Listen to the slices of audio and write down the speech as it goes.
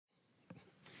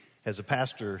As a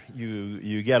pastor,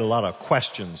 you get a lot of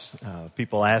questions.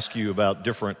 People ask you about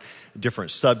different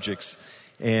subjects,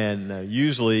 and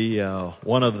usually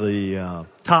one of the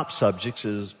top subjects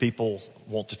is people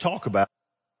want to talk about.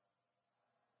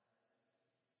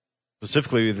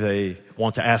 Specifically, they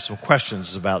want to ask some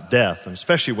questions about death, and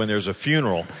especially when there's a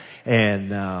funeral,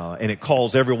 and it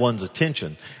calls everyone's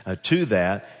attention to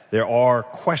that. There are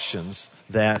questions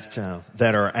that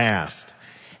are asked,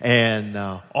 and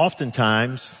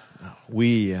oftentimes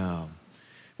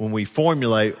when we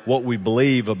formulate what we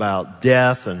believe about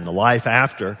death and the life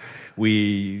after,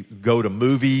 we go to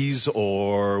movies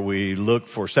or we look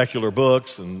for secular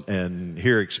books and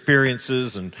hear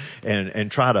experiences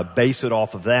and try to base it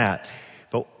off of that.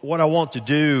 But what I want to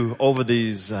do over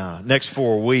these next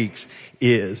 4 weeks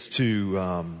is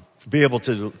to be able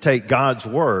to take God's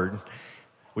Word,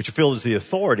 which I feel is the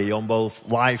authority on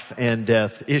both life and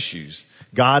death issues.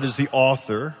 God is the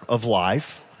author of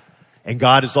life, and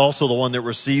God is also the one that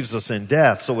receives us in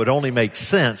death. So it only makes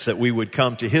sense that we would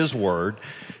come to His Word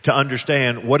to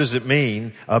understand what does it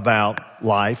mean about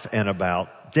life and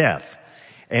about death.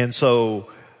 And so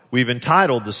we've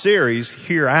entitled the series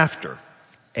Hereafter.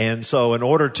 And so in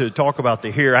order to talk about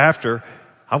the hereafter,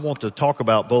 I want to talk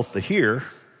about both the here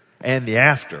and the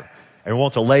after. And I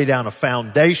want to lay down a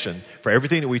foundation for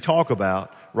everything that we talk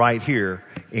about right here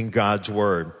in God's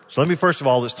Word. So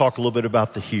let's talk a little bit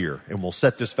about the here, and we'll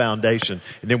set this foundation,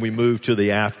 and then we move to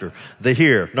the after. The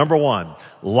here. Number one,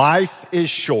 life is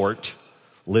short,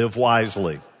 live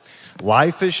wisely.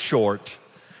 Life is short,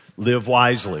 live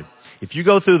wisely. If you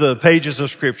go through the pages of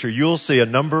Scripture, you'll see a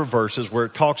number of verses where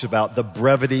it talks about the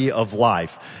brevity of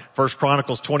life. 1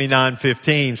 Chronicles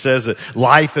 29:15 says that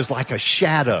life is like a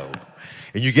shadow.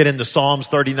 And you get into Psalms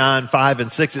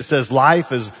 39:5-6, it says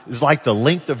life is like the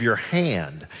length of your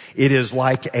hand. It is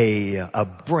like a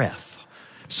breath.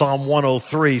 Psalm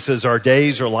 103 says our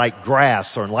days are like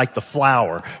grass or like the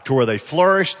flower, to where they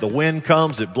flourish, the wind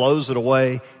comes, it blows it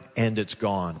away, and it's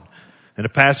gone. And the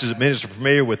passage that many are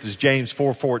familiar with is James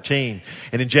 4:14.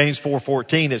 And in James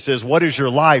 4:14 it says, what is your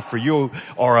life? For you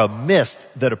are a mist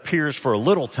that appears for a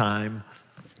little time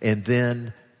and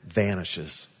then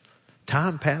vanishes.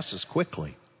 Time passes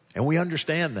quickly, and we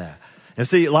understand that. And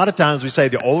see, a lot of times we say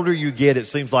the older you get, it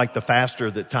seems like the faster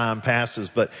that time passes.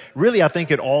 But really, I think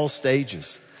at all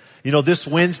stages. You know, this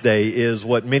Wednesday is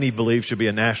what many believe should be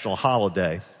a national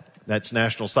holiday. That's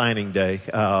National Signing Day,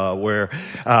 where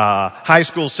high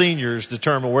school seniors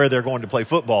determine where they're going to play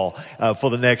football for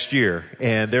the next year.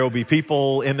 And there will be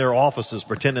people in their offices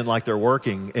pretending like they're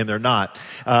working, and they're not,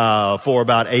 for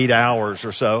about 8 hours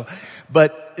or so.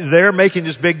 But they're making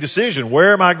this big decision.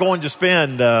 Where am I going to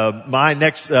spend my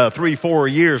next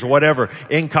 3-4 years or whatever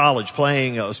in college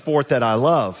playing a sport that I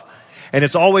love? And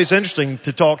it's always interesting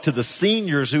to talk to the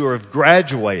seniors who have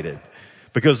graduated,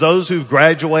 because those who've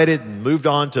graduated and moved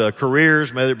on to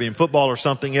careers, whether it be in football or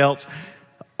something else,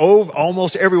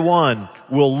 almost everyone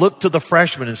will look to the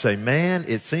freshmen and say, man,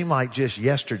 it seemed like just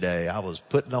yesterday I was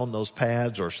putting on those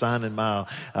pads or signing my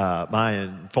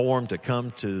form to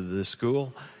come to this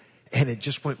school. And it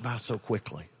just went by so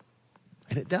quickly.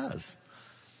 And it does.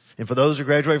 And for those who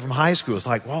graduate from high school, it's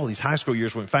like, wow, these high school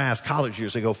years went fast. College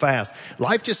years, they go fast.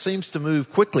 Life just seems to move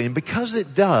quickly. And because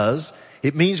it does,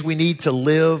 it means we need to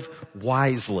live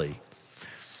wisely.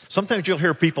 Sometimes you'll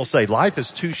hear people say, life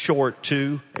is too short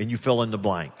to, and you fill in the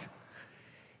blank.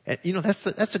 And, you know,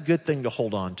 that's a good thing to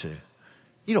hold on to.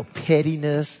 You know,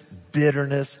 pettiness,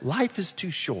 bitterness, life is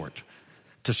too short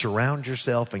to surround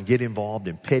yourself and get involved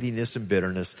in pettiness and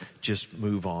bitterness. Just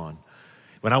move on.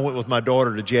 When I went with my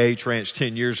daughter to J.H. Ranch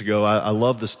 10 years ago, I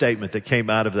love the statement that came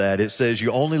out of that. It says,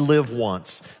 you only live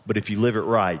once, but if you live it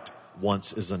right,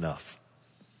 once is enough.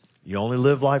 You only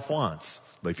live life once,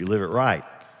 but if you live it right,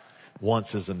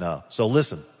 once is enough. So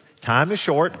listen, time is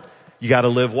short. You got to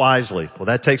live wisely. Well,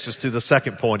 that takes us to the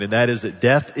second point, and that is that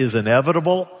death is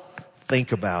inevitable.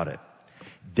 Think about it.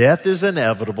 Death is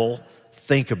inevitable.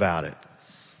 Think about it.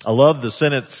 I love the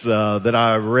sentence that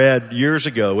I read years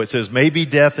ago. It says, maybe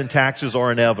death and taxes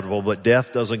are inevitable, but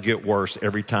death doesn't get worse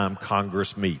every time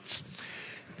Congress meets.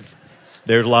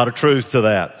 There's a lot of truth to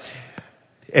that.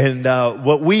 And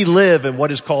what we live in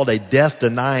what is called a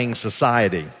death-denying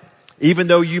society. Even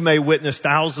though you may witness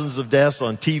thousands of deaths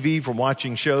on TV from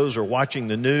watching shows or watching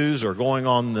the news or going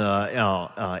on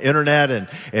the internet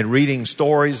and reading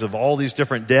stories of all these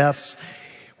different deaths,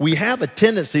 we have a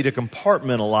tendency to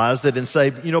compartmentalize it and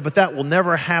say, you know, but that will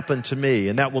never happen to me,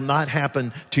 and that will not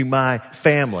happen to my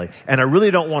family. And I really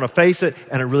don't want to face it,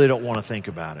 and I really don't want to think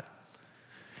about it.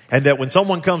 And that when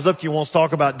someone comes up to you and wants to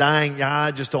talk about dying, I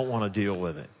just don't want to deal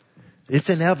with it. It's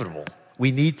inevitable.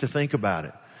 We need to think about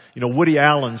it. Woody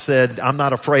Allen said, "I'm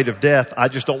not afraid of death. I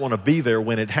just don't want to be there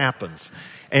when it happens."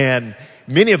 And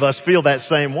many of us feel that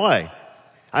same way.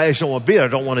 I just don't want to be there. I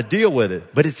don't want to deal with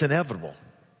it. But it's inevitable.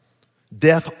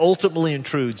 Death ultimately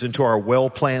intrudes into our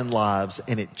well-planned lives,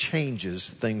 and it changes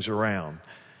things around.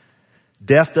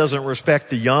 Death doesn't respect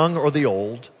the young or the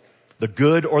old, the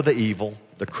good or the evil,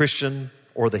 the Christian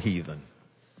or the heathen.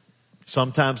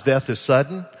 Sometimes death is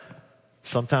sudden.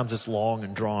 Sometimes it's long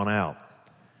and drawn out.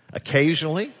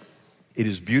 Occasionally, it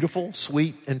is beautiful,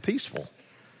 sweet, and peaceful.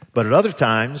 But at other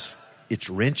times, it's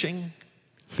wrenching,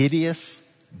 hideous,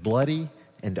 bloody,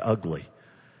 and ugly.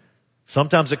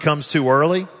 Sometimes it comes too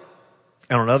early,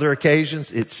 and on other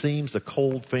occasions, it seems the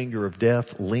cold finger of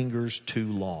death lingers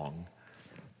too long.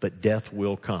 But death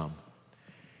will come.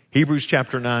 Hebrews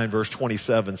chapter 9, verse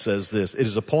 27 says this, "It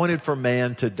is appointed for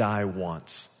man to die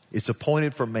once." It's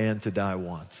appointed for man to die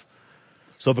once.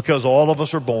 So because all of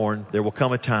us are born, there will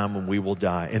come a time when we will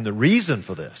die. And the reason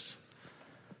for this,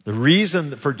 the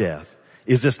reason for death,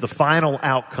 is this the final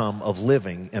outcome of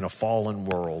living in a fallen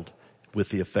world with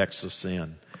the effects of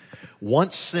sin.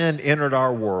 Once sin entered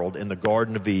our world in the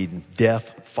Garden of Eden,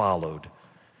 death followed.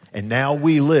 And now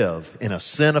we live in a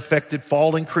sin-affected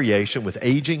fallen creation with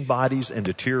aging bodies and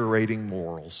deteriorating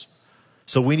morals.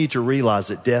 So we need to realize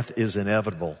that death is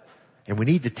inevitable. And we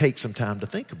need to take some time to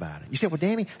think about it. You say, "Well,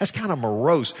 Danny, that's kind of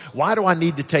morose. Why do I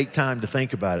need to take time to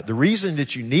think about it?" The reason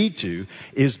that you need to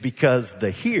is because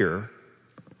the here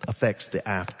affects the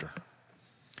after.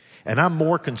 And I'm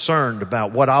more concerned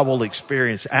about what I will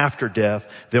experience after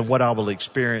death than what I will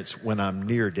experience when I'm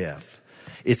near death.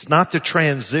 It's not the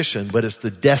transition, but it's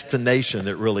the destination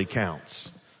that really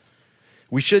counts.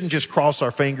 We shouldn't just cross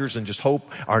our fingers and just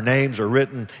hope our names are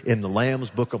written in the Lamb's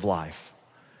Book of Life.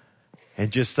 And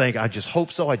just think, I just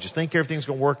hope so. I just think everything's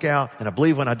going to work out. And I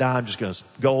believe when I die, I'm just going to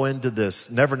go into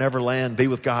this never, never land, be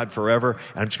with God forever.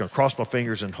 And I'm just going to cross my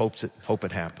fingers and hope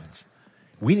it happens.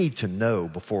 We need to know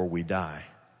before we die.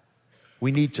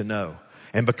 We need to know.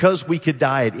 And because we could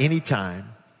die at any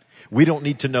time, we don't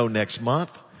need to know next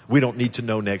month. We don't need to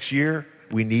know next year.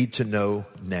 We need to know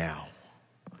now.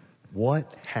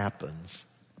 What happens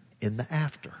in the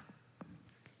after?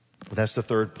 Well, that's the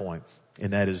third point.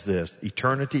 And that is this: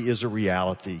 eternity is a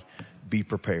reality. Be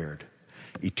prepared.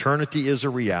 Eternity is a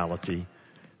reality.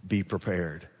 Be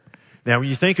prepared. Now, when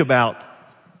you think about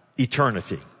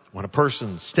eternity, when a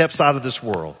person steps out of this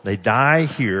world, they die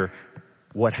here,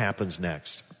 what happens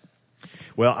next?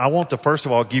 Well, I want to first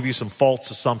of all give you some false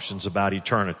assumptions about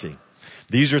eternity.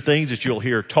 These are things that you'll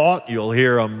hear taught. You'll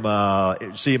hear them,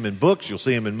 see them in books. You'll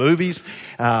see them in movies.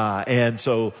 And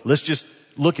so let's just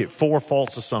look at 4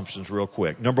 false assumptions real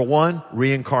quick. Number 1,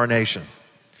 reincarnation.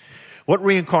 What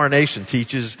reincarnation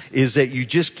teaches is that you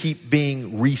just keep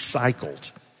being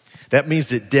recycled. That means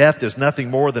that death is nothing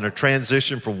more than a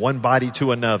transition from one body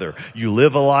to another. You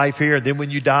live a life here, and then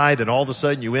when you die, then all of a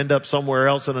sudden you end up somewhere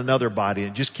else in another body,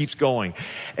 and it just keeps going.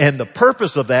 And the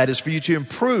purpose of that is for you to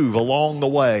improve along the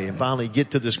way and finally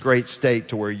get to this great state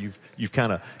to where you've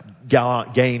kind of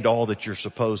gained all that you're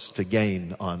supposed to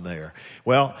gain on there.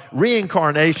 Well,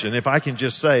 reincarnation, if I can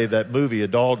just say that movie, A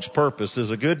Dog's Purpose, is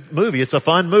a good movie. It's a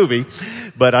fun movie,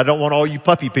 but I don't want all you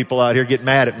puppy people out here get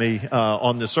mad at me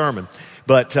on this sermon.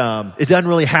 But it doesn't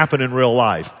really happen in real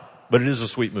life, but it is a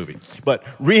sweet movie. But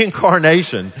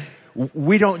reincarnation,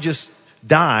 we don't just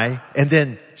die and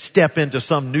then step into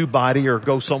some new body or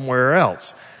go somewhere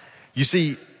else. You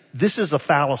see, this is a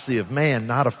fallacy of man,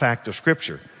 not a fact of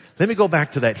Scripture. Let me go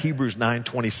back to that Hebrews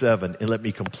 9:27 and let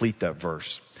me complete that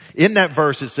verse. In that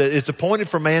verse, it says, it's appointed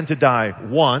for man to die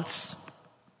once.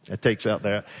 That takes out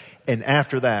that. And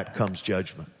after that comes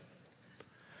judgment.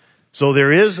 So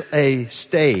there is a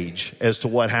stage as to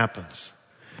what happens.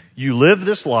 You live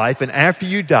this life, and after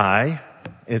you die,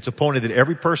 and it's appointed that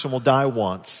every person will die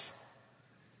once,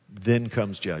 then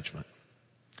comes judgment.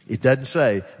 It doesn't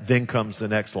say, then comes the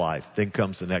next life, then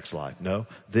comes the next life. No,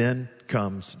 then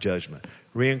comes judgment.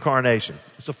 Reincarnation.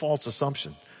 It's a false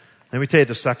assumption. Let me tell you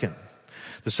the second.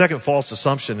 The second false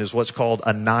assumption is what's called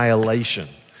annihilation.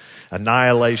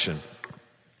 Annihilation.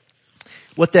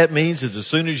 What that means is as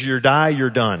soon as you die, you're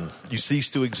done. You cease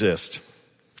to exist.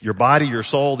 Your body, your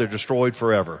soul, they're destroyed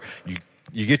forever.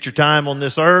 You get your time on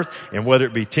this earth, and whether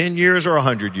it be 10 years or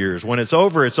 100 years, when it's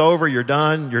over, you're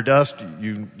done, you're dust,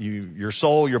 your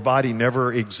soul, your body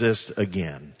never exists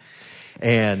again.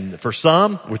 And for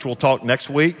some, which we'll talk next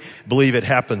week, believe it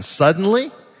happens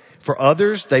suddenly. For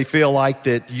others, they feel like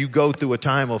that you go through a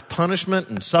time of punishment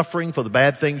and suffering for the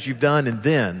bad things you've done, and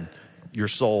then your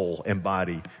soul and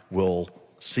body will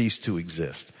cease to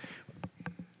exist.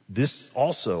 This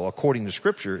also, according to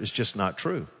Scripture, is just not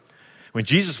true. When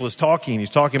Jesus was talking, he's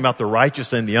talking about the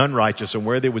righteous and the unrighteous and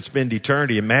where they would spend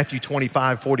eternity. In Matthew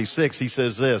 25:46, he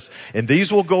says this, "And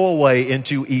these will go away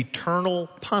into eternal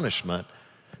punishment,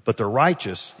 but the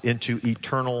righteous into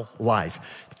eternal life."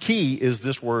 The key is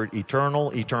this word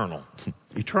eternal, eternal.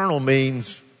 Eternal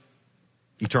means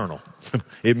eternal.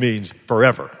 It means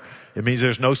forever. It means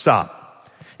there's no stop.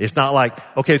 It's not like,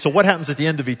 okay, so what happens at the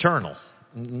end of eternal?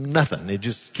 Nothing. It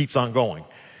just keeps on going.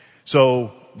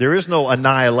 So there is no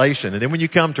annihilation. And then when you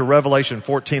come to Revelation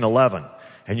 14:11,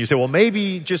 and you say, well,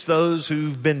 maybe just those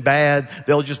who've been bad,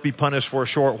 they'll just be punished for a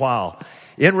short while.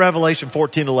 In Revelation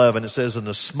 14:11, it says, "And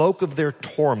the smoke of their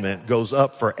torment goes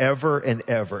up forever and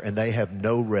ever, and they have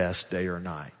no rest day or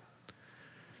night."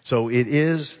 So it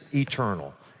is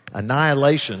eternal.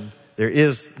 Annihilation, there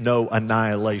is no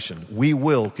annihilation. We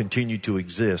will continue to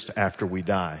exist after we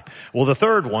die. Well, the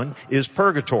third one is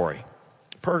purgatory.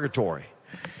 Purgatory.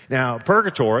 Now,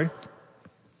 purgatory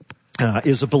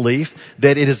is a belief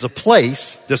that it is a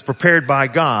place that's prepared by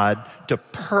God to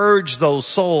purge those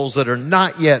souls that are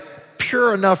not yet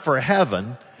pure enough for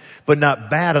heaven, but not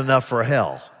bad enough for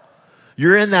hell.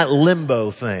 You're in that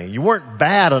limbo thing. You weren't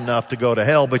bad enough to go to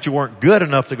hell, but you weren't good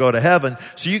enough to go to heaven.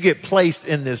 So you get placed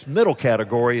in this middle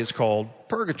category. It's called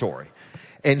purgatory.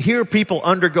 And here people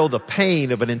undergo the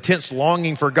pain of an intense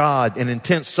longing for God and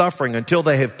intense suffering until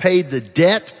they have paid the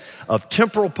debt of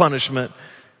temporal punishment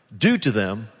due to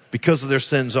them because of their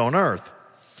sins on earth.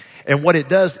 And what it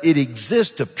does, it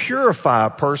exists to purify a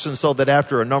person so that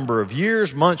after a number of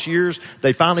years, months, years,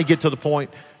 they finally get to the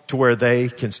point to where they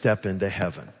can step into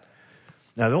heaven.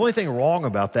 Now, the only thing wrong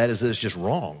about that is that it's just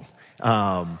wrong.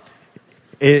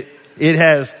 It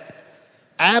has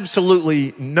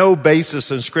absolutely no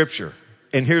basis in Scripture.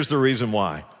 And here's the reason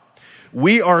why.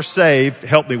 We are saved,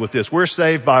 help me with this, we're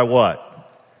saved by what?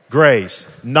 Grace,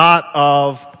 not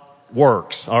of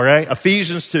works, all right?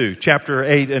 Ephesians 2, chapter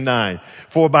 8 and 9.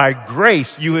 "For by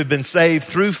grace you have been saved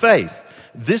through faith.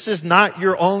 This is not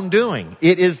your own doing.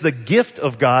 It is the gift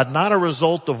of God, not a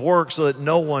result of works, so that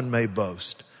no one may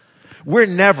boast." We're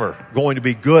never going to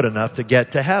be good enough to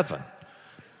get to heaven.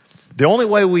 The only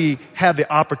way we have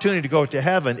the opportunity to go to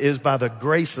heaven is by the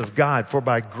grace of God. For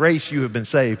by grace you have been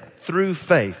saved through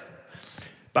faith.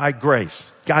 By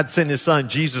grace. God sent His Son,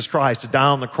 Jesus Christ, to die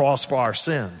on the cross for our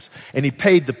sins. And He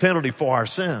paid the penalty for our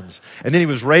sins. And then He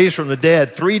was raised from the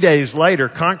dead 3 days later,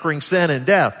 conquering sin and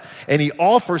death. And He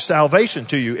offers salvation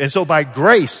to you. And so by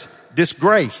grace, this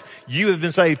grace, you have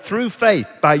been saved through faith.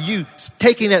 By you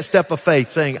taking that step of faith,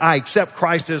 saying, I accept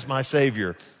Christ as my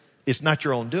Savior. It's not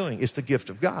your own doing. It's the gift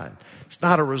of God. It's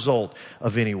not a result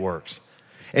of any works.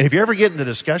 And if you ever get into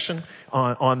discussion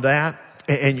on that,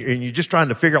 and you're just trying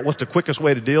to figure out what's the quickest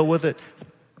way to deal with it,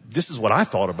 this is what I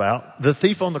thought about the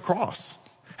thief on the cross.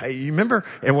 Hey, you remember,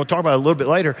 and we'll talk about it a little bit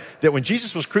later, that when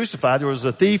Jesus was crucified, there was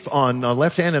a thief on the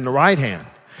left hand and the right hand.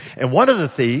 And one of the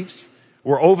thieves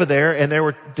were over there, and they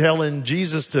were telling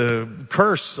Jesus to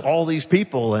curse all these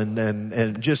people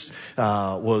and just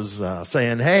was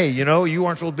saying, hey, you know, you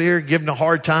aren't supposed to be here, giving a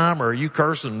hard time, or you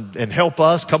curse and help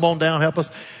us. Come on down, help us.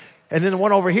 And then the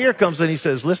one over here comes in, he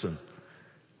says, listen,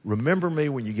 remember me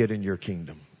when you get in your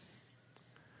kingdom.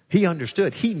 He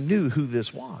understood. He knew who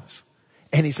this was.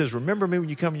 And he says, remember me when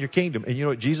you come in your kingdom. And you know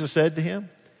what Jesus said to him?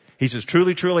 He says,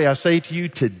 truly, truly, I say to you,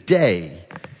 today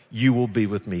you will be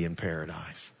with me in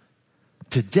paradise.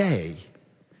 Today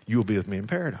you will be with me in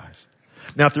paradise.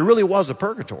 Now, if there really was a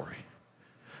purgatory,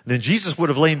 then Jesus would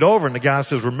have leaned over and the guy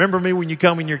says, remember me when you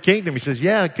come in your kingdom. He says,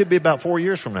 yeah, it could be about 4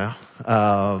 years from now.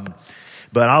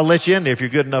 But I'll let you in there if you're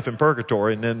good enough in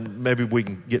purgatory, and then maybe we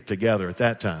can get together at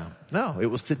that time. No, it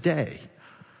was today.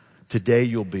 Today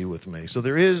you'll be with me. So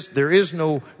there is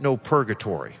no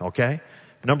purgatory, okay?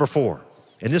 Number 4,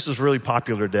 and this is really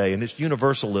popular today, and it's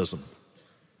universalism.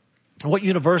 What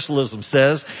universalism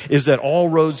says is that all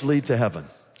roads lead to heaven.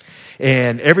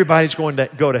 And everybody's going to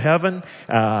go to heaven.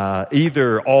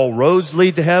 Either all roads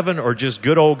lead to heaven, or just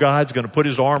good old God's going to put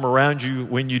His arm around you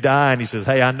when you die. And He says,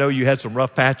 hey, I know you had some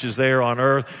rough patches there on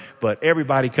earth, but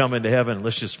everybody come into heaven.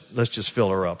 Let's just fill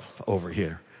her up over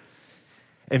here.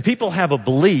 And people have a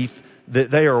belief that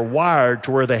they are wired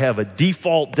to where they have a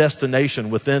default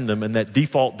destination within them, and that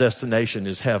default destination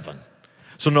is heaven.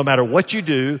 So no matter what you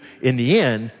do, in the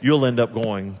end, you'll end up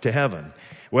going to heaven.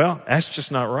 Well, that's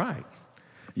just not right.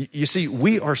 You see,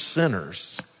 we are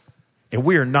sinners, and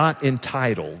we are not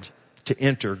entitled to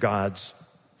enter God's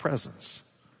presence.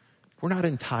 We're not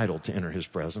entitled to enter His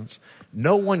presence.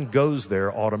 No one goes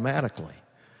there automatically.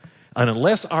 And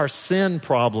unless our sin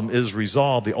problem is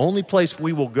resolved, the only place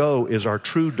we will go is our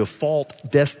true default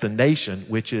destination,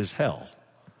 which is hell.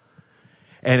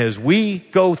 And as we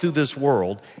go through this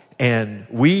world, and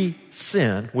we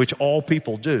sin, which all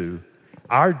people do,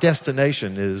 our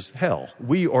destination is hell.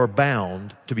 We are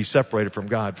bound to be separated from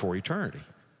God for eternity.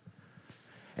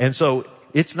 And so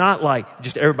it's not like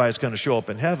just everybody's going to show up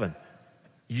in heaven.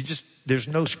 There's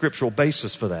no scriptural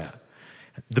basis for that.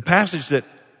 The passage that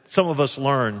some of us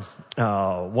learn,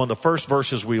 one of the first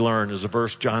verses we learn is a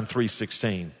verse, John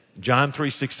 3:16. John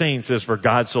 3:16 says, "For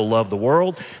God so loved the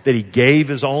world that he gave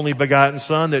his only begotten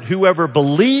Son, that whoever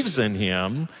believes in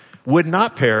him would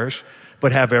not perish,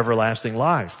 but have everlasting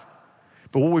life."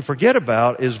 But what we forget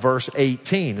about is verse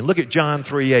 18. And look at John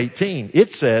 3:18.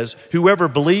 It says, "Whoever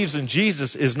believes in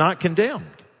Jesus is not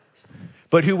condemned,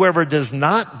 but whoever does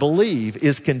not believe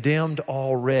is condemned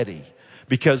already,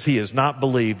 because he has not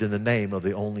believed in the name of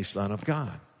the only Son of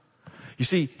God." You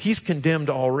see, he's condemned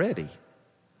already.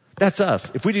 That's us.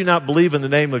 If we do not believe in the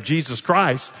name of Jesus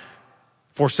Christ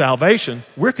for salvation,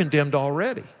 we're condemned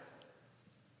already.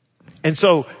 And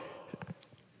so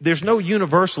there's no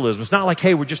universalism. It's not like,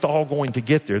 hey, we're just all going to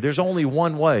get there. There's only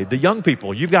one way. The young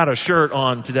people, you've got a shirt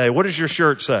on today. What does your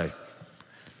shirt say?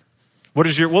 What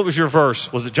was your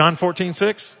verse? Was it John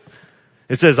 14:6?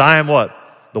 It says, "I am what?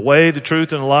 The way, the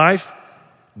truth, and the life.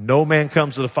 No man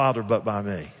comes to the Father but by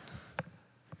me."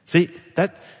 See,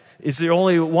 that is the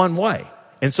only one way.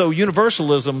 And so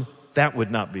universalism, that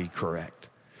would not be correct.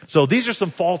 So these are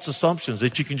some false assumptions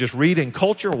that you can just read in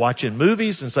culture, watch in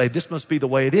movies, and say, this must be the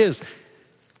way it is.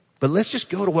 But let's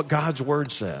just go to what God's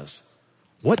Word says.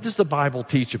 What does the Bible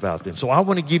teach about them? So I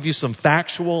want to give you some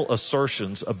factual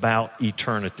assertions about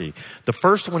eternity. The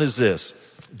first one is this: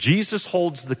 Jesus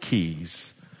holds the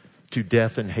keys to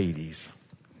death and Hades.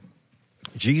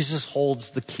 Jesus holds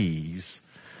the keys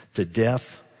to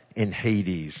death and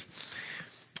Hades.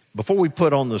 Before we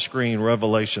put on the screen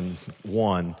Revelation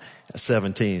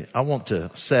 1:17, I want to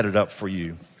set it up for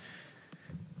you.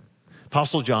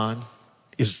 Apostle John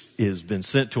is been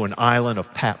sent to an island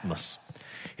of Patmos.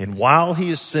 And while he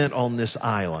is sent on this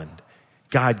island,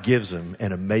 God gives him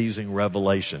an amazing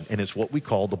revelation. And it's what we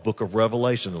call the book of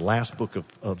Revelation, the last book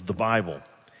of the Bible.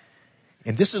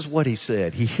 And this is what he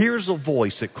said. He hears a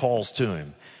voice that calls to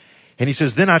him. And he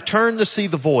says, "Then I turned to see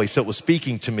the voice that was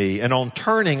speaking to me. And on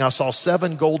turning, I saw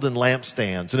 7 golden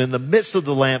lampstands. And in the midst of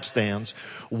the lampstands,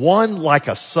 one like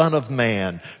a son of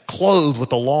man, clothed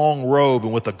with a long robe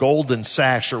and with a golden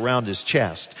sash around his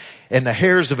chest. And the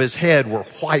hairs of his head were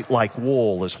white like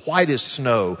wool, as white as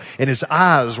snow. And his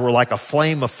eyes were like a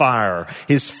flame of fire.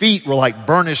 His feet were like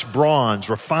burnished bronze,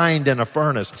 refined in a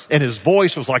furnace. And his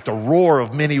voice was like the roar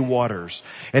of many waters.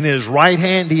 And in his right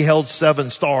hand he held 7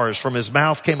 stars. From his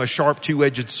mouth came a sharp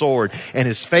 2-edged sword. And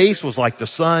his face was like the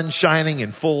sun shining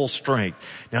in full strength."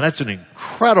 Now that's an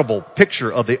incredible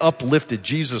picture of the uplifted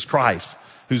Jesus Christ,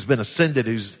 who's been ascended,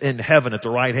 who's in heaven at the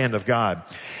right hand of God.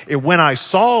 "And when I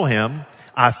saw him,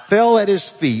 I fell at his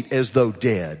feet as though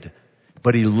dead.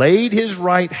 But he laid his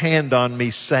right hand on me,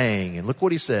 saying," and look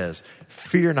what he says,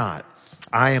 "Fear not,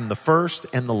 I am the first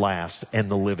and the last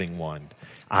and the living one.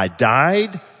 I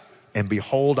died, and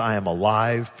behold, I am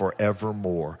alive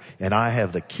forevermore. And I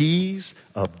have the keys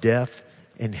of death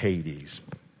and Hades."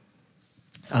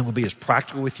 I'm going to be as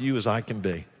practical with you as I can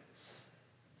be.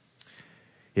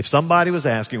 If somebody was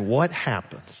asking, what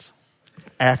happens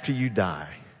after you die,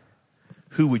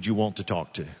 who would you want to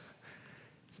talk to?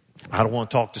 I don't want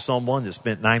to talk to someone that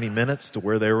spent 90 minutes to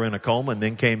where they were in a coma and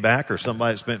then came back, or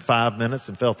somebody that spent 5 minutes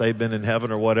and felt they'd been in heaven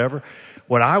or whatever.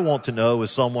 What I want to know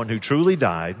is someone who truly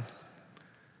died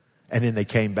and then they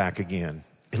came back again.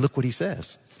 And look what he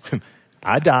says.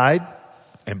 "I died,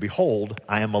 and behold,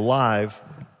 I am alive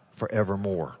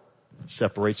forevermore."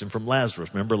 Separates him from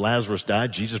Lazarus. Remember, Lazarus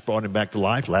died. Jesus brought him back to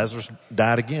life. Lazarus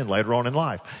died again later on in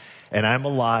life. "And I'm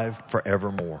alive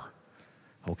forevermore."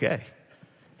 Okay.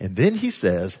 And then he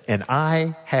says, "And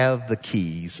I have the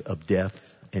keys of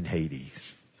death and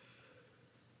Hades."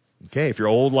 Okay, if you're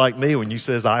old like me, when you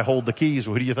says "I hold the keys,"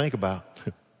 what do you think about?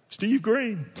 Steve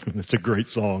Green. That's a great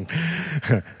song.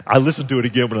 I listened to it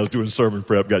again when I was doing sermon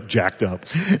prep, got jacked up,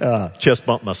 chest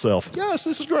bumped myself. Yes,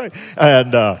 this is great.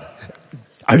 And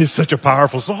it's such a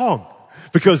powerful song,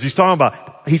 because he's talking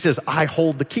about, he says, "I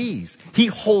hold the keys." He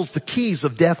holds the keys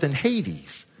of death and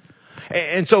Hades.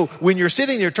 And so when you're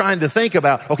sitting there trying to think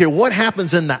about, okay, what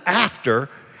happens in the after,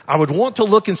 I would want to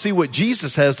look and see what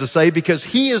Jesus has to say, because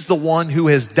he is the one who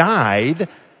has died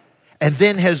and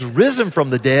then has risen from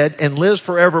the dead and lives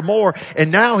forevermore.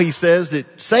 And now he says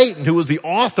that Satan, who was the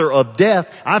author of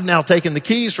death, I've now taken the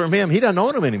keys from him. He doesn't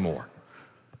own them anymore.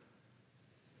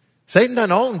 Satan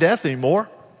doesn't own death anymore.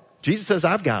 Jesus says,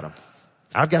 I've got them.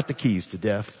 I've got the keys to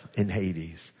death and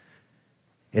Hades.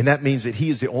 And that means that he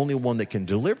is the only one that can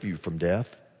deliver you from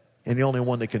death and the only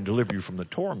one that can deliver you from the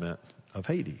torment of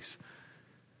Hades.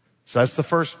 So that's the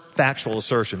first factual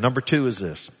assertion. Number 2 is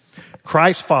this.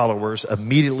 Christ followers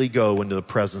immediately go into the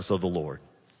presence of the Lord.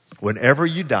 Whenever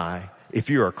you die, if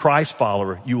you're a Christ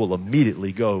follower, you will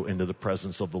immediately go into the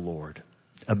presence of the Lord.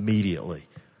 Immediately.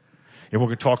 And we're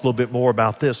going to talk a little bit more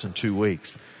about this in 2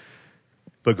 weeks.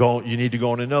 But you need to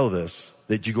go on and know this,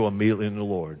 that you go immediately into the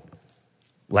Lord.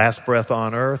 Last breath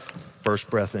on earth, first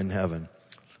breath in heaven.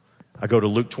 I go to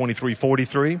Luke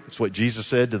 23:43. It's what Jesus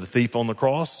said to the thief on the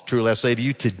cross. Truly I say to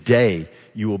you, today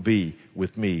you will be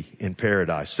with me in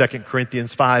paradise. 2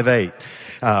 Corinthians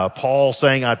 5:8. Paul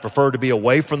saying, I'd prefer to be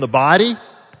away from the body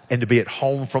and to be at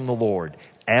home from the Lord.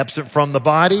 Absent from the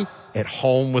body, at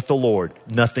home with the Lord.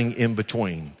 Nothing in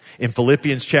between. In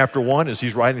Philippians chapter 1, as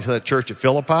he's writing to that church at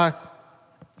Philippi,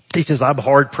 he says, I'm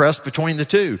hard pressed between the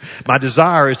two. My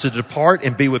desire is to depart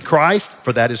and be with Christ,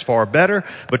 for that is far better,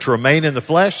 but to remain in the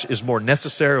flesh is more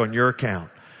necessary on your account.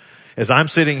 As I'm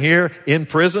sitting here in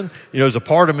prison, there's a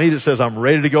part of me that says I'm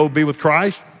ready to go be with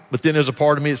Christ, but then there's a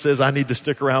part of me that says I need to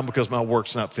stick around because my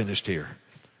work's not finished here.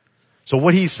 So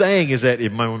what he's saying is that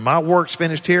when my work's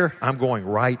finished here, I'm going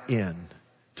right in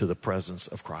to the presence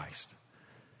of Christ.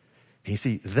 You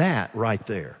see, that right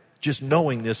there, just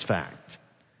knowing this fact,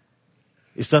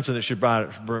 is something that should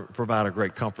provide a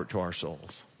great comfort to our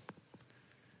souls.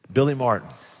 Billy Martin,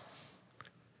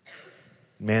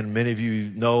 man many of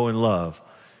you know and love,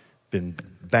 been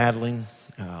battling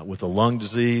with a lung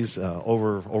disease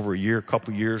over a year, a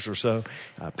couple years or so,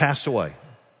 passed away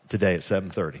today at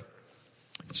 7:30.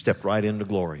 Stepped right into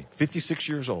glory. 56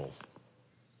 years old.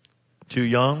 Too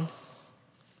young,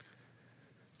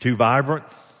 too vibrant,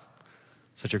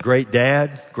 such a great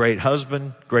dad, great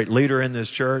husband, great leader in this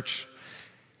church.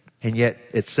 And yet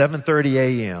at 7:30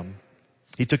 a.m.,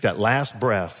 he took that last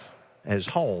breath at his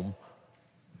home,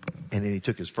 and then he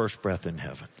took his first breath in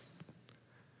heaven.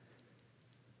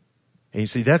 And you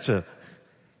see, that's a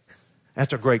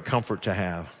great comfort to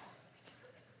have.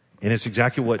 And it's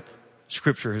exactly what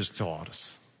Scripture has taught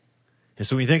us. And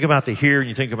so when you think about the here and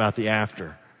you think about the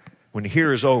after, when the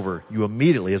here is over, you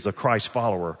immediately, as a Christ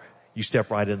follower, you step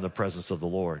right into the presence of the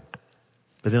Lord.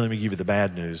 But then let me give you the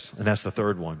bad news, and that's the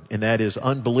third one. And that is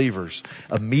unbelievers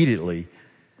immediately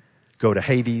go to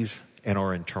Hades and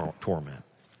are in torment.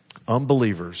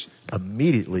 Unbelievers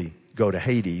immediately go to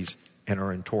Hades and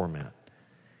are in torment.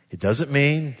 It doesn't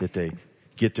mean that they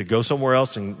get to go somewhere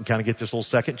else and kind of get this little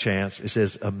second chance. It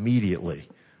says immediately.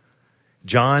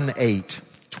 John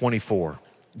 8:24.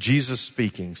 Jesus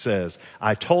speaking says,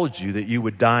 I told you that you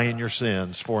would die in your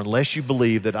sins, for unless you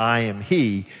believe that I am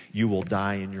He, you will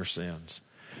die in your sins.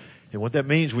 And what that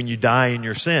means when you die in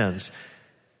your sins,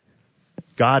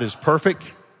 God is perfect.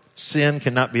 Sin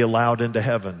cannot be allowed into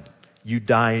heaven. You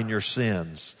die in your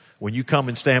sins. When you come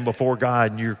and stand before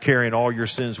God and you're carrying all your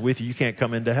sins with you, you can't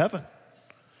come into heaven.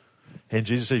 And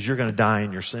Jesus says you're going to die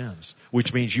in your sins,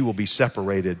 which means you will be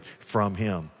separated from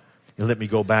Him. And let me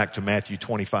go back to Matthew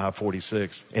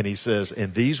 25:46. And He says,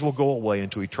 and these will go away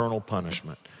into eternal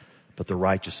punishment, but the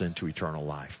righteous into eternal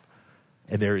life.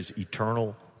 And there is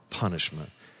eternal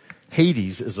punishment.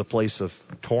 Hades is a place of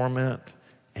torment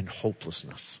and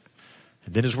hopelessness.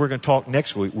 And then as we're going to talk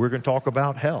next week, we're going to talk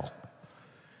about hell.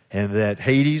 And that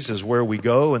Hades is where we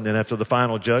go, and then after the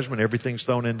final judgment, everything's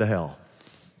thrown into hell.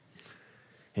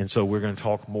 And so we're going to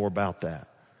talk more about that.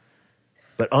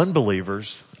 But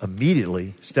unbelievers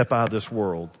immediately step out of this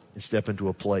world and step into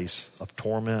a place of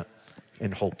torment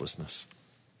and hopelessness.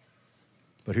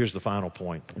 But here's the final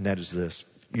point, and that is this.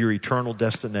 Your eternal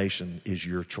destination is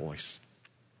your choice.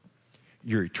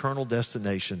 Your eternal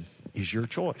destination is your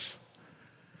choice.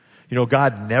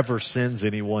 God never sends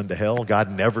anyone to hell.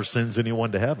 God never sends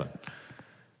anyone to heaven.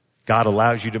 God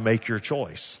allows you to make your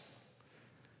choice.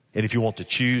 And if you want to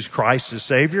choose Christ as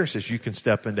Savior, it says you can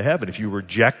step into heaven. If you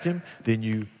reject Him, then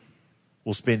you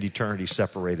will spend eternity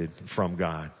separated from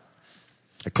God.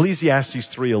 Ecclesiastes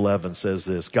 3:11 says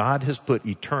this, God has put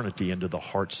eternity into the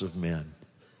hearts of men.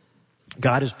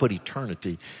 God has put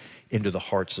eternity into the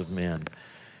hearts of men.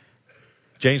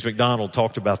 James MacDonald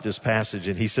talked about this passage,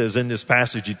 and he says in this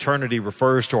passage, eternity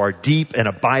refers to our deep and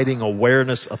abiding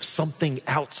awareness of something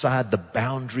outside the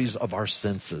boundaries of our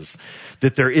senses.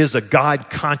 That there is a God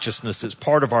consciousness that's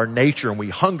part of our nature, and we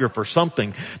hunger for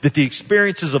something that the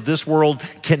experiences of this world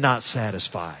cannot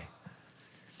satisfy.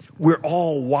 We're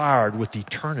all wired with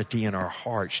eternity in our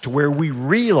hearts to where we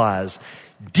realize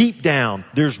deep down,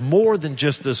 there's more than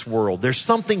just this world. There's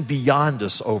something beyond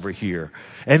us over here.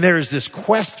 And there is this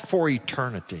quest for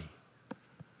eternity.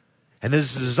 And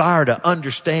this desire to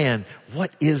understand,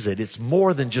 what is it? It's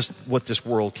more than just what this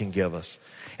world can give us.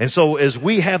 And so as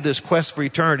we have this quest for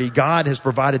eternity, God has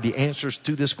provided the answers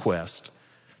to this quest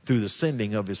through the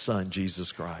sending of his Son,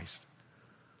 Jesus Christ.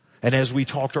 And as we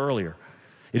talked earlier,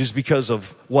 it is because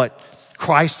of what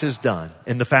Christ has done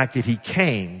and the fact that he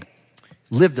came,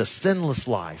 lived a sinless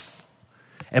life,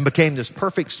 and became this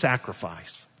perfect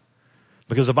sacrifice.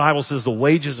 Because the Bible says the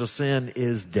wages of sin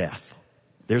is death.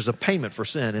 There's a payment for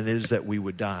sin, and it is that we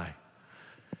would die.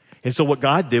 And so what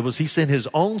God did was he sent his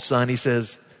own Son. He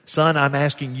says, Son, I'm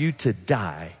asking you to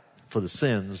die for the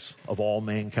sins of all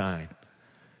mankind.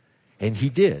 And he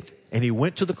did. And he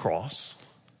went to the cross,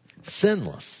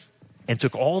 sinless, and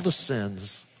took all the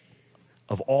sins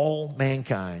of all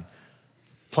mankind,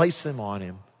 placed them on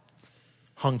him,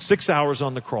 hung 6 hours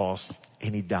on the cross,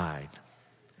 and he died.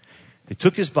 They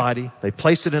took his body, they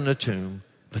placed it in a tomb,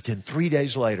 but then 3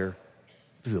 days later,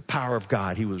 through the power of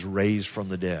God, he was raised from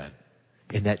the dead.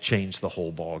 And that changed the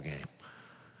whole ball game.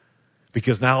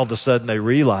 Because now all of a sudden they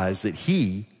realized that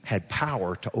he had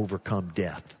power to overcome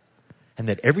death. And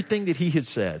that everything that he had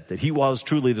said, that he was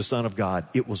truly the Son of God,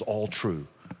 it was all true.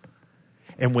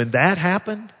 And when that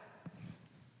happened,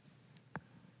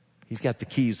 he's got the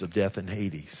keys of death and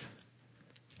Hades.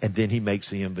 And then he makes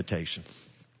the invitation.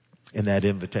 And that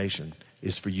invitation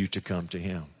is for you to come to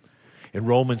him. In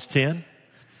Romans 10:9,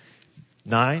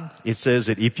 it says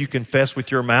that if you confess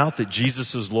with your mouth that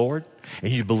Jesus is Lord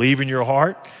and you believe in your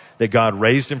heart that God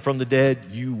raised him from the dead,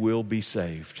 you will be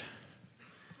saved.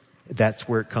 That's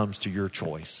where it comes to your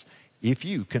choice. If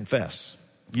you confess,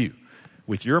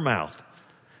 with your mouth,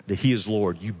 that he is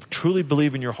Lord, you truly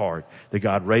believe in your heart that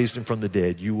God raised him from the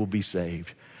dead, you will be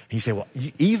saved. And you say, well,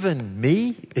 even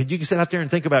me? And you can sit out there and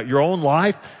think about your own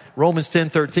life. Romans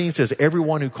 10:13 says,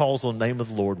 everyone who calls on the name of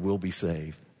the Lord will be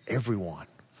saved. Everyone.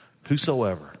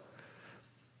 Whosoever.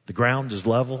 The ground is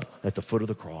level at the foot of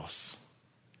the cross.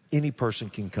 Any person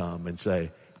can come and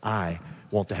say, I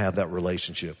want to have that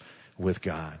relationship with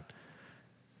God.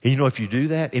 And you know, if you do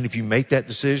that, and if you make that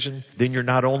decision, then you're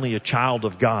not only a child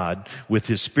of God with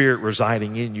his Spirit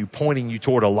residing in you, pointing you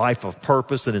toward a life of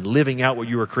purpose and in living out what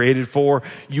you were created for,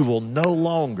 you will no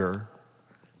longer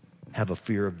have a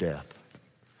fear of death.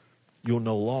 You'll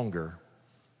no longer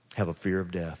have a fear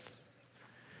of death.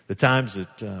 The times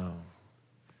that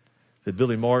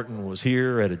Billy Martin was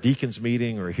here at a deacon's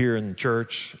meeting or here in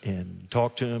church and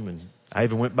talked to him, and I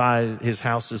even went by his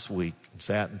house this week and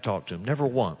sat and talked to him. Never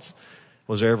once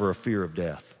was there ever a fear of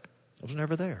death. It was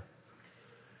never there.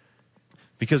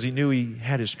 Because he knew he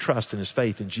had his trust and his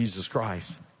faith in Jesus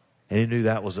Christ, and he knew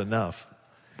that was enough.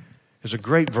 There's a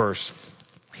great verse,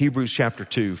 Hebrews chapter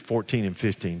 2, 14 and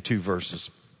 15, 2 verses.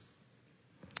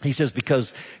 He says,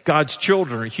 because God's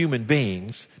children are human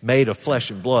beings made of flesh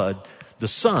and blood, the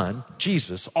Son,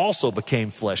 Jesus, also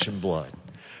became flesh and blood.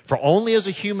 For only as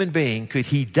a human being could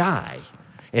he die,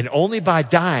 and only by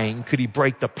dying could he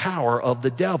break the power of the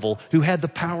devil who had the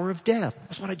power of death.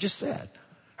 That's what I just said.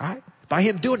 All right? By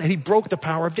him doing it, he broke the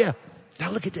power of death. Now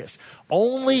look at this.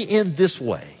 Only in this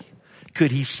way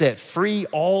could he set free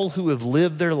all who have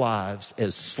lived their lives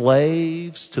as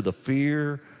slaves to the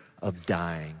fear of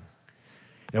dying.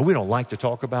 Now, we don't like to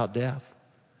talk about death,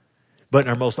 but in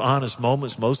our most honest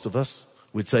moments, most of us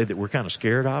would say that we're kind of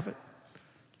scared of it.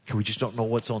 We just don't know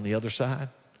what's on the other side.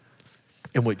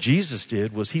 And what Jesus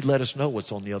did was he let us know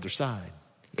what's on the other side.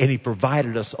 And he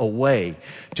provided us a way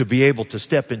to be able to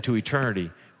step into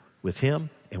eternity with him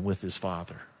and with his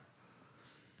Father.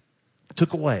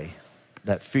 Took away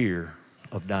that fear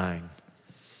of dying.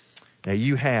 Now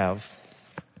you have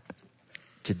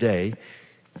today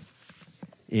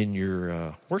in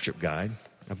your worship guide,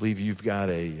 I believe you've got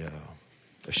a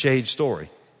shade story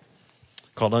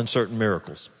called Uncertain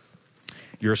Miracles.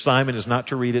 Your assignment is not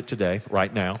to read it today,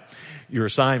 right now. Your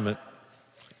assignment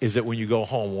is that when you go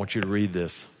home, I want you to read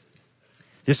this.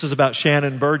 This is about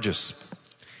Shannon Burgess.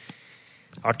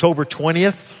 October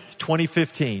 20th,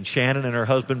 2015, Shannon and her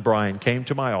husband Brian came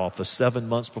to my office 7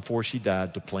 months before she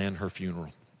died to plan her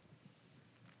funeral.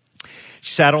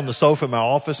 She sat on the sofa in my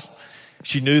office.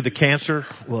 She knew the cancer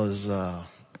was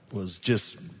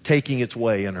just taking its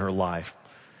way in her life.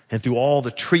 And through all the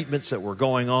treatments that were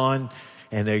going on,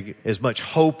 and as much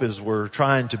hope as we're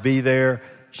trying to be there,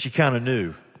 she kind of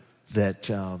knew that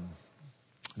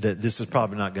that this is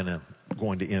probably not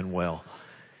going to end well.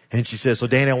 And she said, so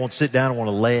Danny, I want to sit down. I want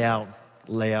to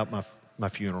lay out my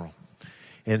funeral.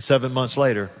 And 7 months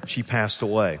later, she passed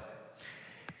away.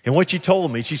 And what she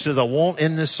told me, she says, I want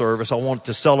in this service, I want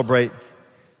to celebrate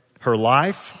her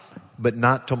life, but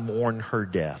not to mourn her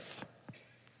death.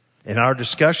 In our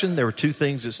discussion, there were two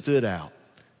things that stood out.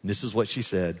 And this is what she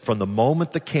said. From the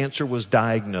moment the cancer was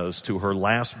diagnosed to her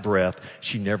last breath,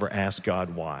 she never asked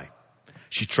God why.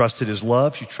 She trusted his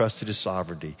love. She trusted his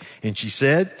sovereignty. And she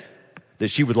said that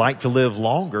she would like to live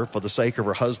longer for the sake of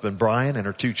her husband, Brian, and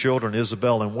her 2 children,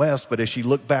 Isabel and Wes. But as she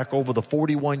looked back over the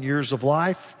 41 years of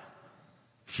life,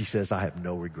 she says, I have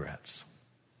no regrets.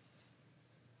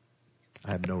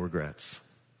 I have no regrets.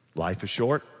 Life is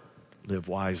short. Live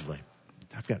wisely.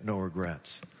 I've got no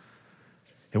regrets.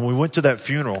 And when we went to that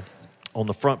funeral, on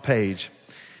the front page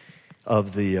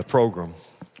of the program,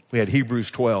 we had Hebrews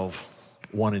 12,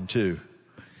 1 and 2.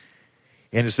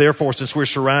 And it's therefore, since we're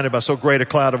surrounded by so great a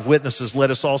cloud of witnesses,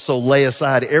 let us also lay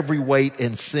aside every weight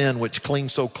and sin which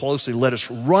clings so closely. Let us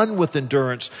run with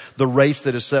endurance the race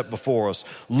that is set before us,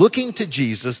 looking to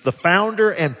Jesus, the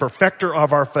founder and perfecter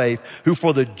of our faith, who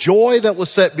for the joy that was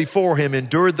set before him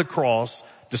endured the cross,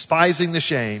 despising the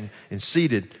shame, and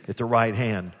seated at the right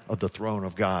hand of the throne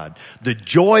of God. The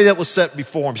joy that was set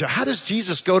before him. So how does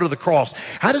Jesus go to the cross?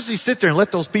 How does he sit there and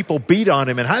let those people beat on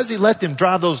him? And how does he let them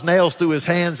drive those nails through his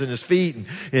hands and his feet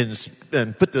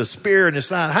and put the spear in his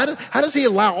side? How does he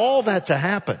allow all that to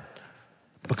happen?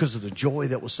 Because of the joy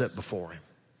that was set before him.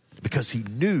 Because he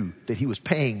knew that he was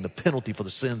paying the penalty for the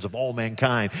sins of all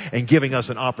mankind and giving us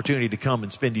an opportunity to come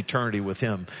and spend eternity with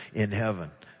him in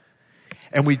heaven.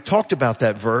 And we talked about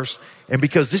that verse, and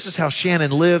because this is how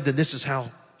Shannon lived and this is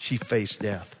how she faced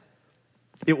death.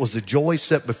 It was the joy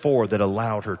set before that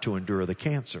allowed her to endure the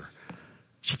cancer.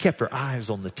 She kept her eyes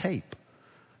on the tape.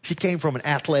 She came from an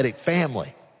athletic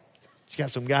family. She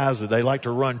got some guys that they like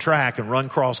to run track and run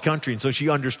cross country, and so she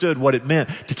understood what it meant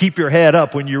to keep your head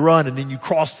up when you run and then you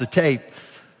cross the tape.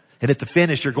 And at the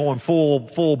finish, you're going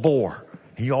full bore.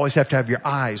 And you always have to have your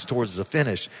eyes towards the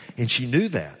finish. And she knew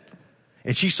that.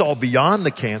 And she saw beyond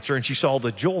the cancer, and she saw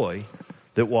the joy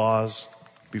that was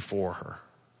before her.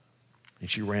 And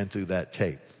she ran through that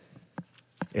tape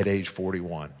at age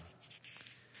 41.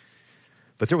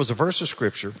 But there was a verse of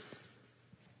scripture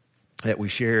that we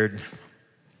shared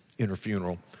in her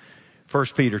funeral. 1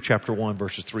 Peter chapter 1,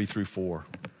 verses 3 through 4.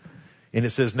 And it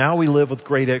says, now we live with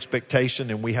great expectation,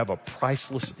 and we have a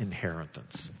priceless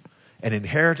inheritance. An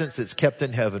inheritance that's kept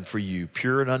in heaven for you,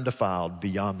 pure and undefiled,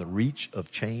 beyond the reach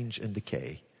of change and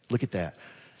decay. Look at that.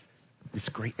 This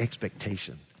great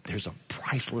expectation. There's a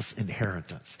priceless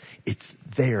inheritance. It's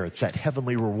there. It's that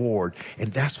heavenly reward.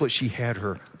 And that's what she had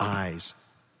her eyes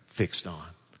fixed on.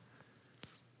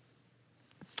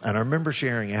 And I remember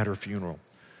sharing at her funeral.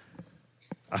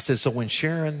 I said, so when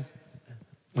Shannon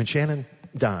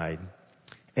died,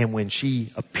 and when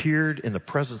she appeared in the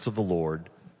presence of the Lord,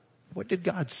 what did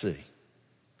God see?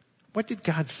 What did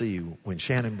God see when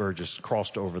Shannon Burgess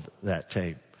crossed over that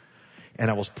tape?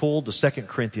 And I was pulled to 2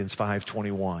 Corinthians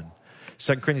 5:21.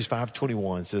 2 Corinthians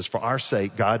 5:21 says, for our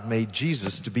sake, God made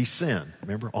Jesus to be sin.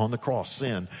 Remember, on the cross,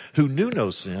 sin. Who knew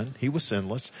no sin, he was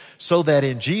sinless, so that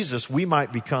in Jesus we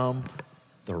might become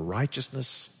the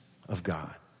righteousness of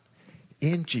God.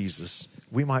 In Jesus,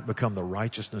 we might become the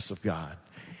righteousness of God.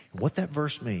 And what that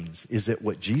verse means is that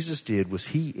what Jesus did was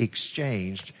he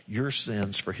exchanged your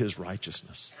sins for his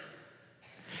righteousness.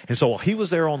 And so while he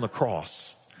was there on the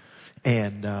cross,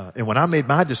 and when I made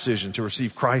my decision to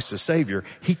receive Christ as Savior,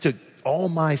 he took all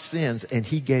my sins and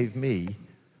he gave me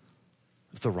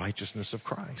the righteousness of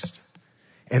Christ.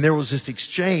 And there was this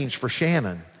exchange for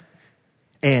Shannon.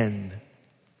 And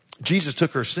Jesus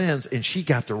took her sins and she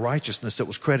got the righteousness that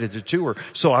was credited to her.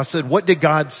 So I said, what did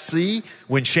God see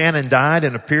when Shannon died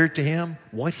and appeared to him?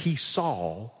 What he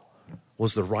saw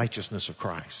was the righteousness of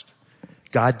Christ.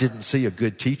 God didn't see a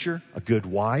good teacher, a good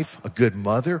wife, a good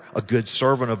mother, a good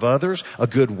servant of others, a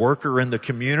good worker in the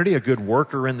community, a good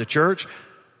worker in the church,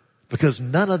 because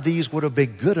none of these would have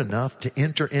been good enough to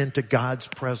enter into God's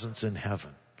presence in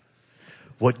heaven.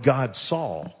 What God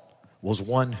saw was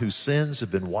one whose sins had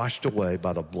been washed away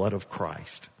by the blood of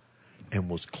Christ and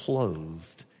was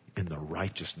clothed in the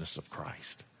righteousness of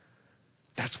Christ.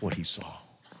 That's what he saw.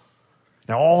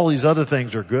 Now, all these other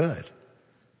things are good,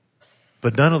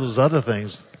 but none of those other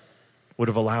things would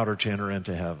have allowed her to enter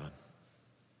into heaven.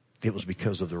 It was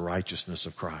because of the righteousness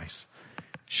of Christ.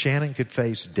 Shannon could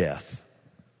face death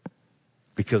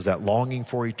because that longing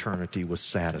for eternity was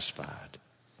satisfied.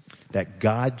 That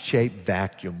God-shaped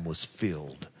vacuum was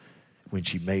filled when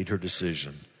she made her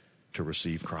decision to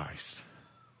receive Christ.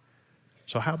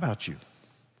 So how about you?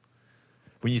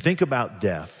 When you think about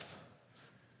death,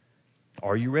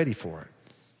 are you ready for it?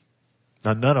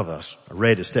 Now, none of us are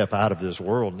ready to step out of this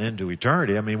world and into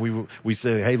eternity. I mean, we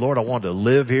say, hey, Lord, I want to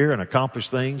live here and accomplish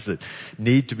things that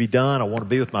need to be done. I want to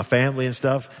be with my family and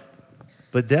stuff.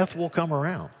 But death will come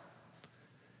around.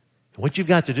 What you've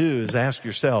got to do is ask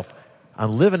yourself,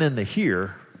 I'm living in the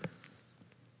here,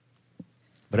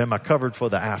 But am I covered for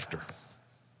the after?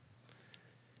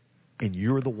 And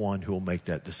you're the one who will make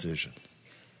that decision.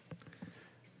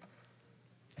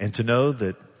 And to know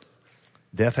that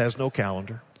death has no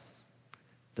calendar.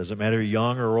 Doesn't matter if you're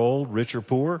young or old, rich or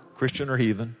poor, Christian or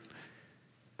heathen.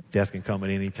 Death can come at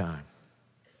any time.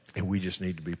 And we just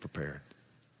need to be prepared.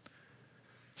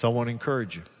 So I want to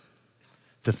encourage you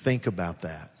to think about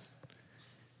that.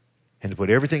 And to put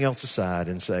everything else aside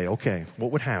and say, okay,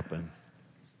 what would happen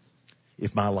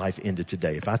if my life ended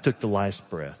today? If I took the last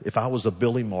breath, if I was a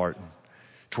Billy Martin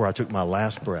to where I took my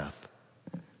last breath,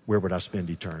 where would I spend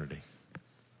eternity?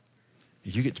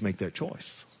 You get to make that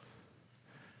choice.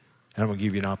 And I'm going to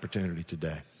give you an opportunity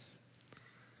today.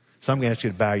 So I'm going to ask you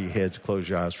to bow your heads, close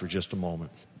your eyes for just a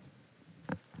moment.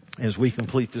 As we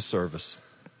complete this service,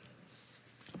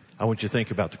 I want you to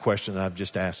think about the question that I've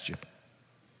just asked you.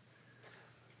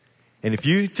 And if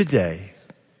you today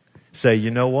say,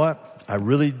 you know what, I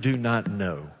really do not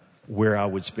know where I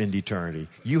would spend eternity,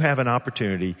 you have an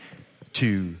opportunity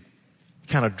to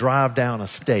kind of drive down a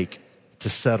stake to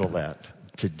settle that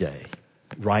today,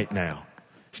 right now.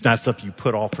 It's not something you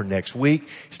put off for next week.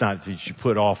 It's not that you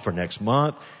put off for next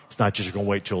month. It's not just you're going to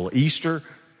wait till Easter.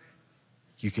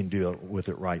 You can do it with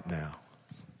it right now.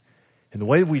 And the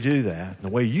way we do that, and the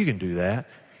way you can do that,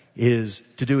 is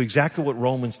to do exactly what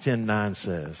Romans 10:9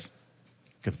 says.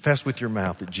 Confess with your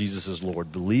mouth that Jesus is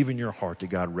Lord. Believe in your heart that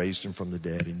God raised him from the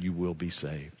dead, and you will be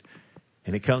saved.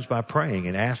 And it comes by praying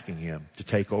and asking him to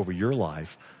take over your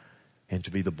life and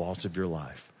to be the boss of your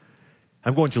life.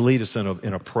 I'm going to lead us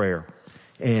in a prayer.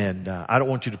 And I don't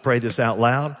want you to pray this out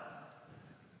loud.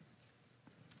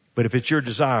 But if it's your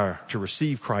desire to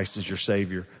receive Christ as your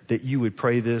Savior, that you would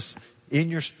pray this in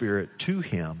your spirit to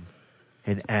him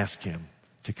and ask him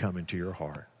to come into your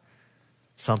heart.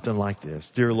 Something like this.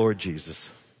 Dear Lord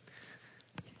Jesus,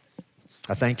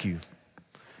 I thank you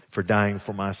for dying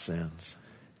for my sins.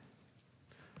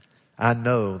 I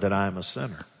know that I am a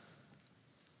sinner.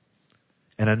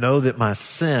 And I know that my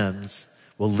sins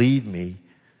will lead me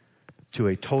to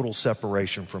a total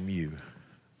separation from you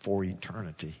for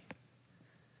eternity.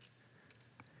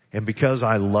 And because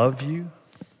I love you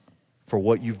for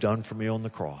what you've done for me on the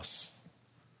cross,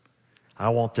 I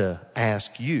want to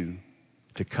ask you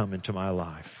to come into my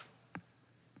life,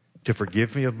 to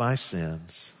forgive me of my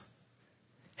sins,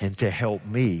 and to help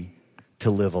me to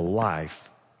live a life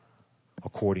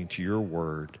according to your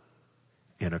word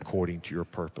and according to your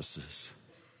purposes.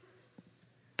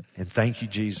 And thank you,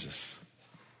 Jesus,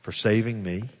 for saving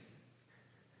me,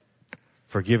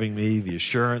 for giving me the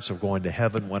assurance of going to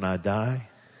heaven when I die,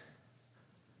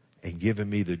 and giving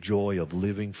me the joy of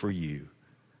living for you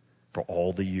for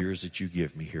all the years that you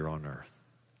give me here on earth.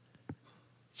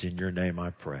 It's in your name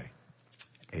I pray.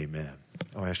 Amen.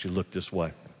 I'll ask you to look this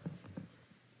way.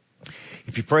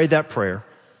 If you prayed that prayer,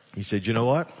 you said, you know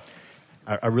what?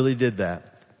 I really did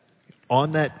that.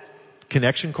 On that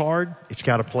connection card, it's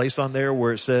got a place on there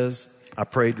where it says, I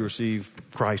prayed to receive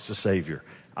Christ as Savior.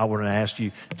 I want to ask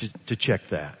you to check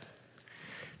that.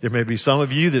 There may be some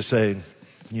of you that say,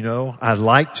 you know, I'd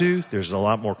like to. There's a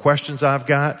lot more questions I've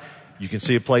got. You can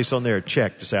see a place on there,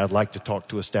 check to say, I'd like to talk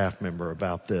to a staff member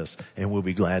about this, and we'll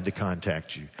be glad to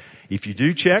contact you. If you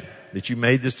do check that you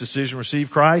made this decision to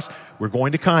receive Christ, we're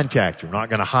going to contact you. We're not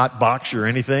going to hot box you or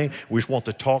anything. We just want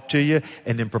to talk to you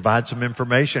and then provide some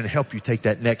information and help you take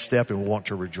that next step, and we want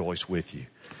to rejoice with you.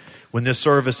 When this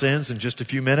service ends in just a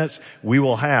few minutes, we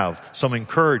will have some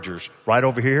encouragers right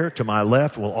over here to my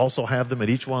left. We'll also have them at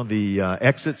each one of the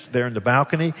exits there in the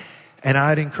balcony. And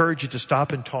I'd encourage you to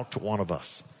stop and talk to one of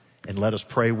us and let us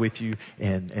pray with you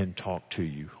and talk to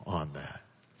you on that.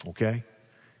 Okay?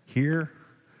 Here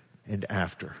and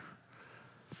after.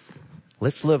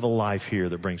 Let's live a life here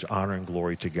that brings honor and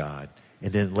glory to God.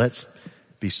 And then let's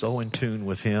be so in tune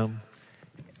with him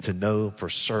to know for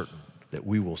certain that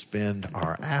we will spend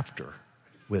our after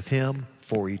with him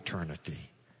for eternity.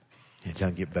 And it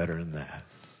doesn't get better than that.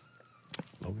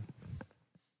 Logan?